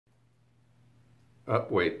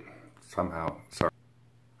Wait, somehow, sorry.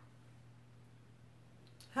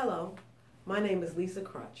 Hello, my name is Lisa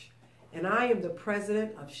Crutch, and I am the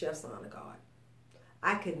president of Chefs Honor Guard.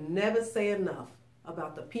 I can never say enough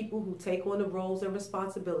about the people who take on the roles and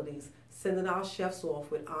responsibilities, sending our chefs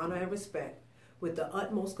off with honor and respect, with the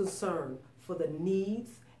utmost concern for the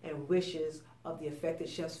needs and wishes of the affected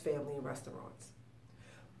chef's family and restaurants.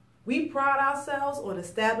 We pride ourselves on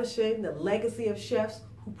establishing the legacy of chefs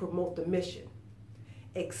who promote the mission,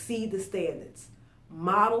 exceed the standards,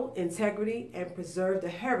 model integrity, and preserve the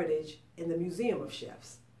heritage in the Museum of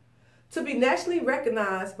Chefs. To be nationally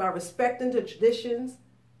recognized by respecting the traditions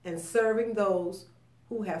and serving those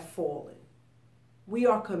who have fallen. We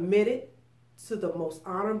are committed to the most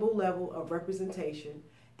honorable level of representation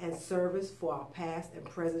and service for our past and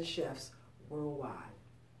present chefs worldwide.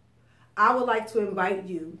 I would like to invite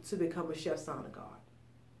you to become a Chef's Honor Guard,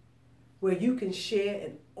 where you can share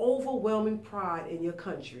an overwhelming pride in your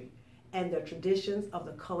country and the traditions of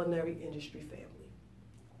the culinary industry family.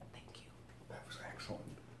 Thank you. That was excellent.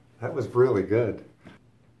 That was really good.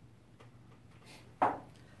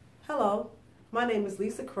 Hello, my name is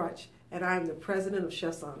Lisa Crutch, and I am the president of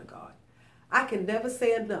Chefs Honor Guard. I can never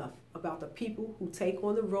say enough about the people who take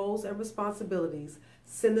on the roles and responsibilities,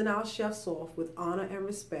 sending our chefs off with honor and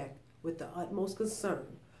respect, with the utmost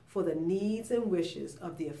concern for the needs and wishes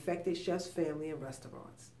of the affected chef's family and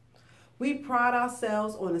restaurants. We pride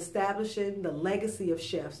ourselves on establishing the legacy of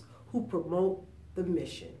chefs who promote the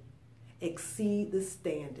mission, exceed the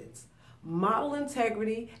standards, model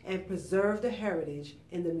integrity, and preserve the heritage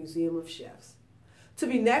in the Museum of Chefs. To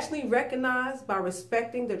be nationally recognized by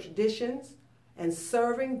respecting the traditions and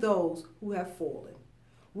serving those who have fallen.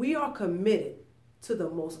 We are committed to the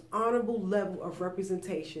most honorable level of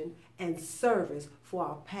representation and service for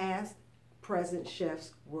our past, present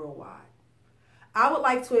chefs worldwide. I would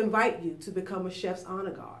like to invite you to become a Chef's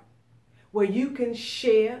Honor Guard, where you can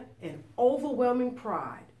share an overwhelming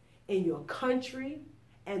pride in your country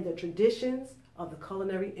and the traditions of the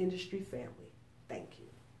culinary industry family. Thank you.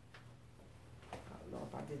 I don't know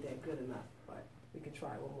if I did that good enough, but we can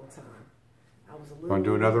try it one more time. I was a little... Want to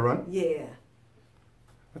do another run? Yeah.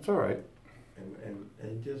 That's all right.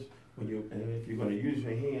 And just when if you're going to use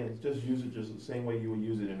your hands, just use it just the same way you would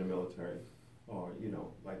use it in the military, or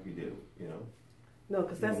like we do, No,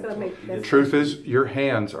 because that's going to make... The truth is, your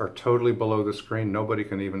hands are totally below the screen. Nobody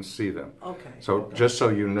can even see them. Okay. So just so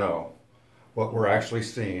you know, what we're actually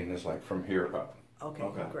seeing is like from here up. Okay,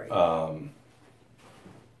 great. So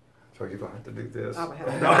you're going to have to do this. I would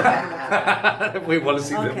have to. We want to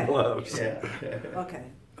see Okay. them gloves. Yeah. Okay.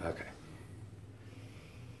 Okay.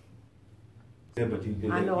 Yeah, but you did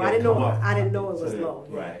I it. know. Yeah, I didn't come know. on. I didn't know it was So, low.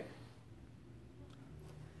 Yeah. Right.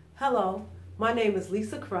 Hello, my name is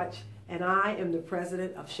Lisa Crutch, and I am the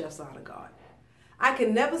president of Chefs Honor Guard. I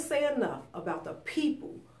can never say enough about the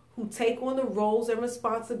people who take on the roles and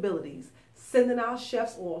responsibilities, sending our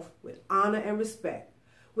chefs off with honor and respect,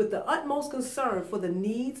 with the utmost concern for the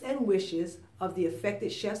needs and wishes of the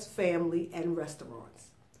affected chef's family and restaurants.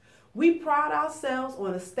 We pride ourselves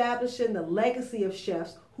on establishing the legacy of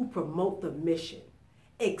chefs who promote the mission,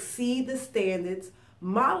 exceed the standards,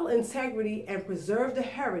 model integrity, and preserve the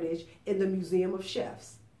heritage in the Museum of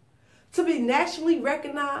Chefs. To be nationally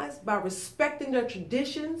recognized by respecting their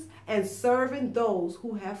traditions and serving those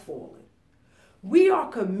who have fallen. We are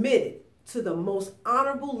committed to the most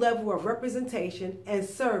honorable level of representation and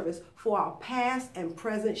service for our past and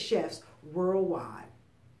present chefs worldwide.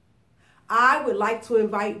 I would like to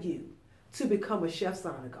invite you to become a Chef's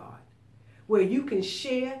Honor Guard, where you can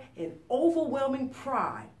share an overwhelming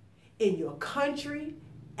pride in your country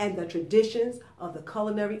and the traditions of the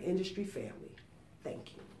culinary industry family.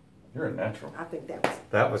 Thank you. You're a natural. I think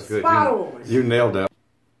that was good. spot on. You nailed it.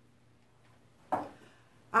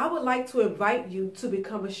 I would like to invite you to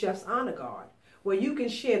become a Chef's Honor Guard, where you can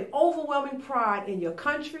share an overwhelming pride in your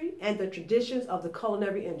country and the traditions of the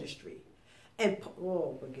culinary industry. And,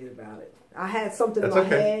 oh, forget about it. I had something in my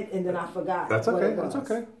head and then I forgot. That's okay. That's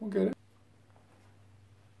okay. We'll get it.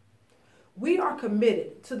 We are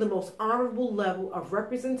committed to the most honorable level of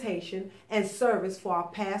representation and service for our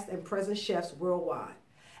past and present chefs worldwide.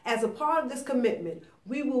 As a part of this commitment,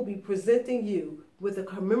 we will be presenting you with a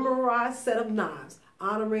commemorized set of knives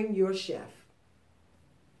honoring your chef.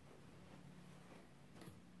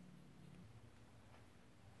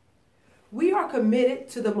 We are committed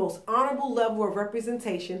to the most honorable level of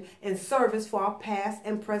representation and service for our past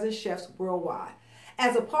and present chefs worldwide.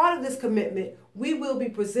 As a part of this commitment, we will be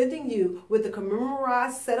presenting you with a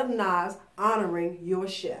commemorized set of knives honoring your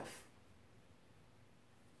chef.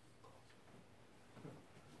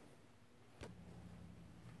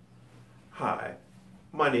 Hi,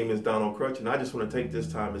 My name is Donald Crutch, and I just want to take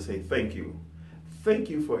this time to say thank you. Thank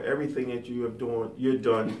you for everything that you've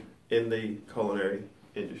done in the culinary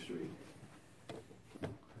industry.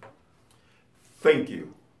 Thank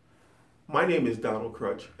you. My name is Donald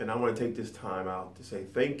Crutch, and I want to take this time out to say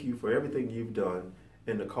thank you for everything you've done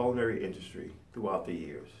in the culinary industry throughout the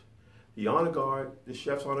years. The Honor Guard, the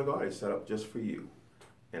Chef's Honor Guard is set up just for you,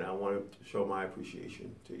 and I want to show my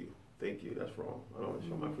appreciation to you. Thank you. That's wrong. I don't want to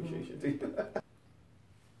show my appreciation to you.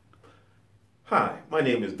 Hi, my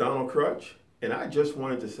name is Donald Crutch, and I just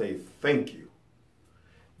wanted to say thank you.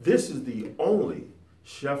 This is the only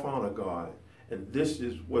Chef Honor Guard, and this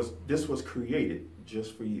was created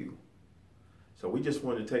just for you. So we just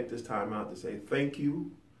wanted to take this time out to say thank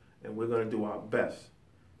you, and we're going to do our best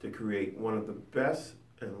to create one of the best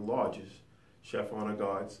and largest Chef Honor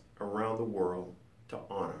Guards around the world to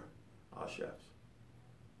honor our chefs.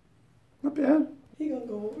 Not bad. He gonna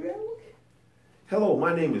go over there. Hello,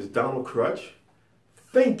 my name is Donald Crutch.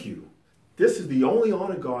 Thank you. This is the only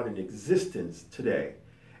honor guard in existence today.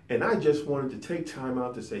 And I just wanted to take time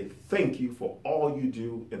out to say thank you for all you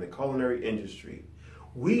do in the culinary industry.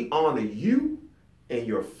 We honor you and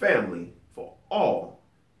your family for all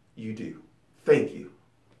you do.